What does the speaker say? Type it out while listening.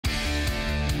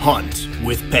Hunt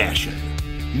with passion.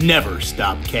 Never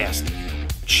stop casting.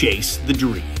 Chase the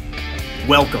dream.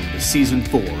 Welcome to Season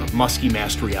 4 of Musky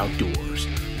Mastery Outdoors.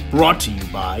 Brought to you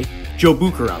by Joe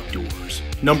Bucher Outdoors,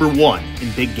 #1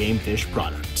 in big game fish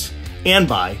products. And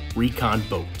by Recon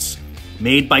Boats.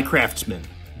 Made by craftsmen,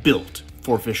 built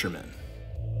for fishermen.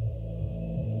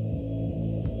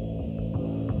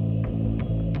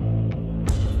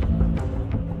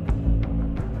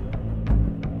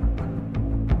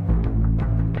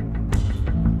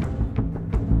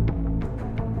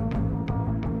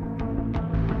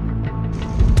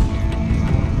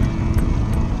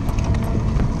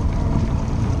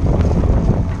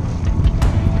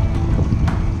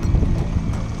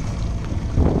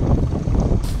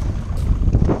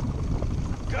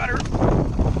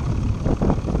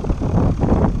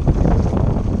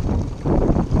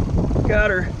 Got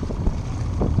her.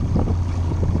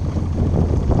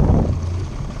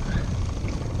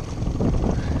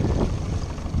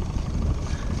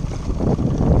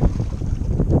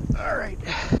 All right.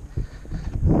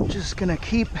 I'm just gonna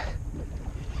keep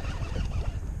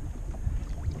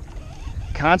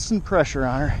constant pressure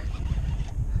on her.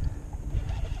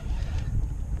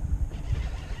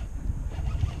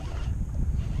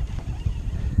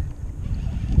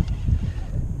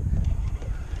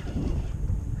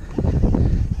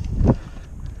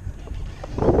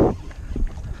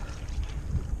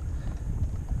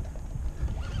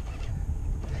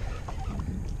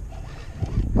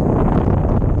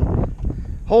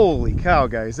 Holy cow,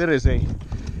 guys, it is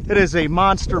a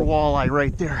monster walleye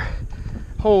right there.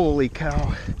 Holy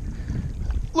cow.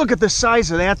 Look at the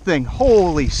size of that thing.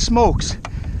 Holy smokes.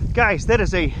 Guys, that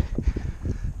is a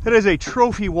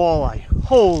trophy walleye.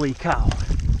 Holy cow.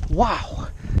 Wow.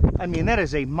 I mean, that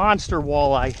is a monster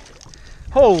walleye.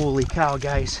 Holy cow,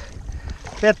 guys.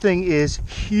 That thing is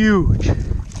huge.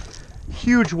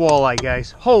 Huge walleye,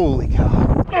 guys. Holy cow.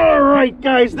 All right,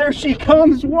 guys, there she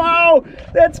comes. Wow,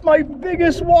 that's my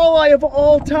biggest walleye of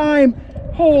all time.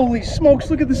 Holy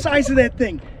smokes, look at the size of that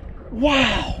thing.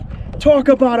 Wow, talk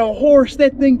about a horse.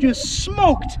 That thing just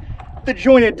smoked the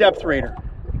jointed DepthRaider.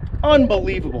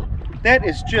 Unbelievable. That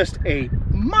is just a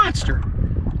monster.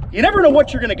 You never know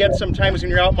what you're gonna get sometimes when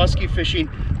you're out musky fishing,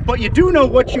 but you do know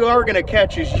what you are gonna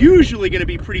catch is usually gonna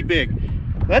be pretty big.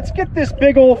 Let's get this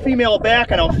big old female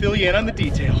back and I'll fill you in on the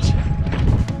details.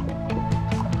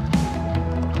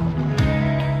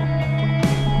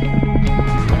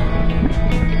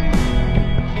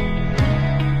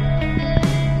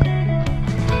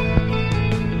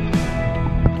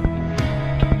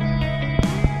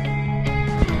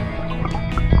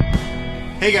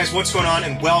 Hey guys, what's going on?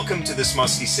 And welcome to this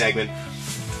musky segment.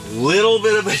 Little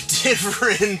bit of a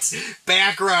different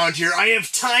background here. I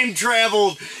have time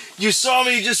traveled. You saw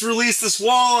me just release this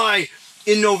walleye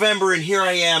in November, and here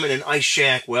I am in an ice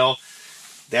shack. Well,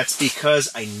 that's because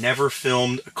I never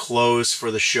filmed a close for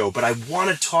the show, but I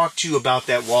want to talk to you about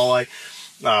that walleye.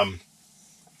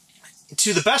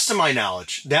 To the best of my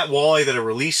knowledge, that walleye that I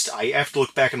released, I have to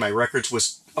look back in my records,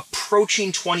 was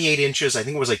approaching 28 inches. I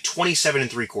think it was like 27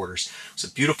 3/4. It was a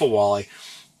beautiful walleye.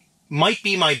 Might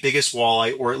be my biggest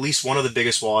walleye, or at least one of the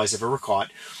biggest walleyes I've ever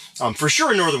caught, for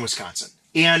sure in northern Wisconsin.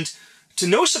 And to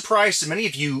no surprise to many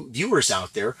of you viewers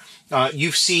out there,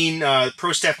 you've seen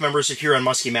pro staff members here on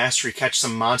Musky Mastery catch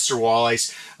some monster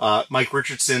walleyes. Mike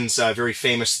Richardson's very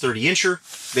famous 30-incher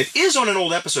that is on an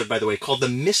old episode, by the way, called The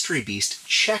Mystery Beast.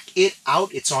 Check it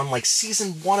out. It's on like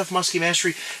Season 1 of Musky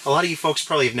Mastery. A lot of you folks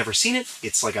probably have never seen it.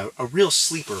 It's like a real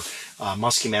sleeper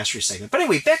Musky Mastery segment. But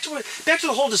anyway, back to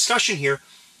the whole discussion here.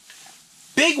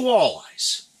 Big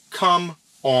walleyes come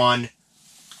on,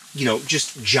 you know,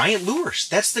 just giant lures.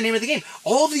 That's the name of the game.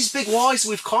 All of these big walleyes that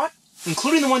we've caught,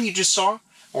 including the one you just saw,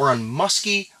 are on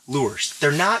musky lures.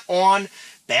 They're not on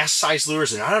bass-sized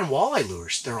lures. They're not on walleye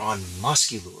lures. They're on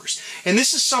musky lures. And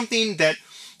this is something that,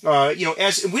 you know,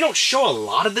 as we don't show a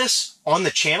lot of this on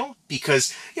the channel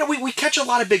because, you know, we catch a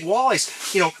lot of big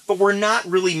walleyes, you know, but we're not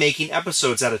really making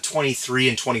episodes out of 23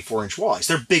 and 24-inch walleyes.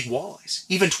 They're big walleyes.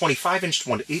 Even 25-inch,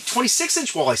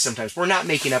 26-inch walleyes sometimes. We're not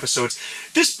making episodes.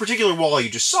 This particular walleye you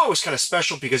just saw was kind of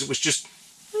special because it was just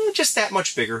that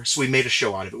much bigger, so we made a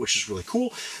show out of it, which is really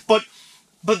cool. But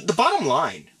the bottom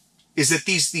line is that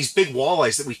these big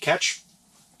walleyes that we catch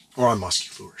are on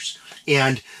musky lures.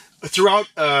 And throughout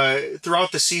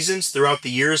the seasons, throughout the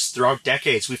years, throughout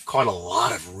decades, we've caught a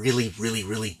lot of really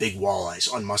big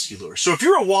walleyes on musky lures. So if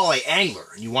you're a walleye angler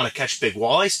and you want to catch big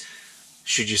walleyes,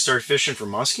 should you start fishing for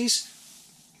muskies?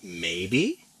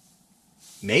 Maybe.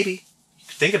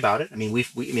 Think about it. I mean,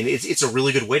 it's a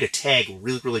really good way to tag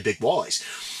really big walleyes.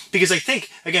 Because I think,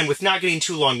 again, with not getting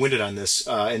too long-winded on this,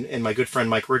 and my good friend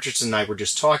Mike Richardson and I were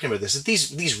just talking about this, that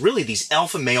these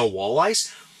alpha male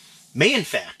walleyes may in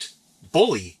fact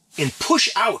bully and push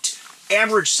out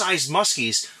average-sized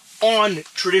muskies on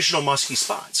traditional musky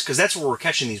spots, because that's where we're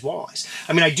catching these walleyes.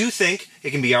 I mean, I do think it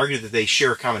can be argued that they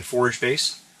share a common forage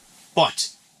base, but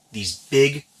these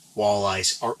big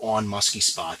walleyes are on musky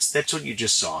spots. That's what you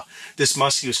just saw. This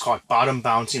muskie was caught bottom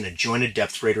bouncing a jointed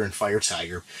DepthRaider and Fire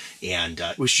Tiger, and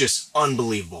it was just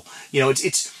unbelievable. You know,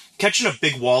 it's catching a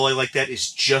big walleye like that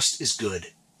is just as good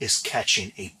as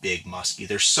catching a big muskie.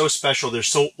 They're so special. They're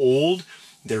so old.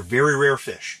 They're very rare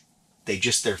fish.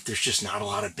 There's just not a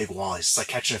lot of big walleyes. It's like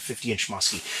catching a 50-inch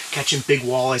muskie. Catching big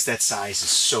walleyes that size is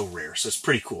so rare. So it's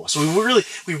pretty cool. So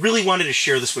we really wanted to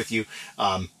share this with you.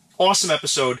 Awesome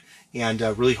episode, and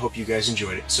really hope you guys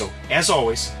enjoyed it. So as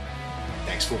always,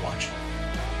 thanks for watching.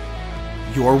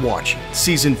 You're watching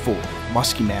Season 4 of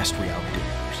Musky Mastery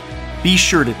Outdoors. Be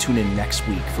sure to tune in next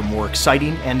week for more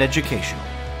exciting and educational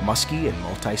musky and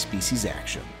multi-species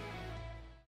action.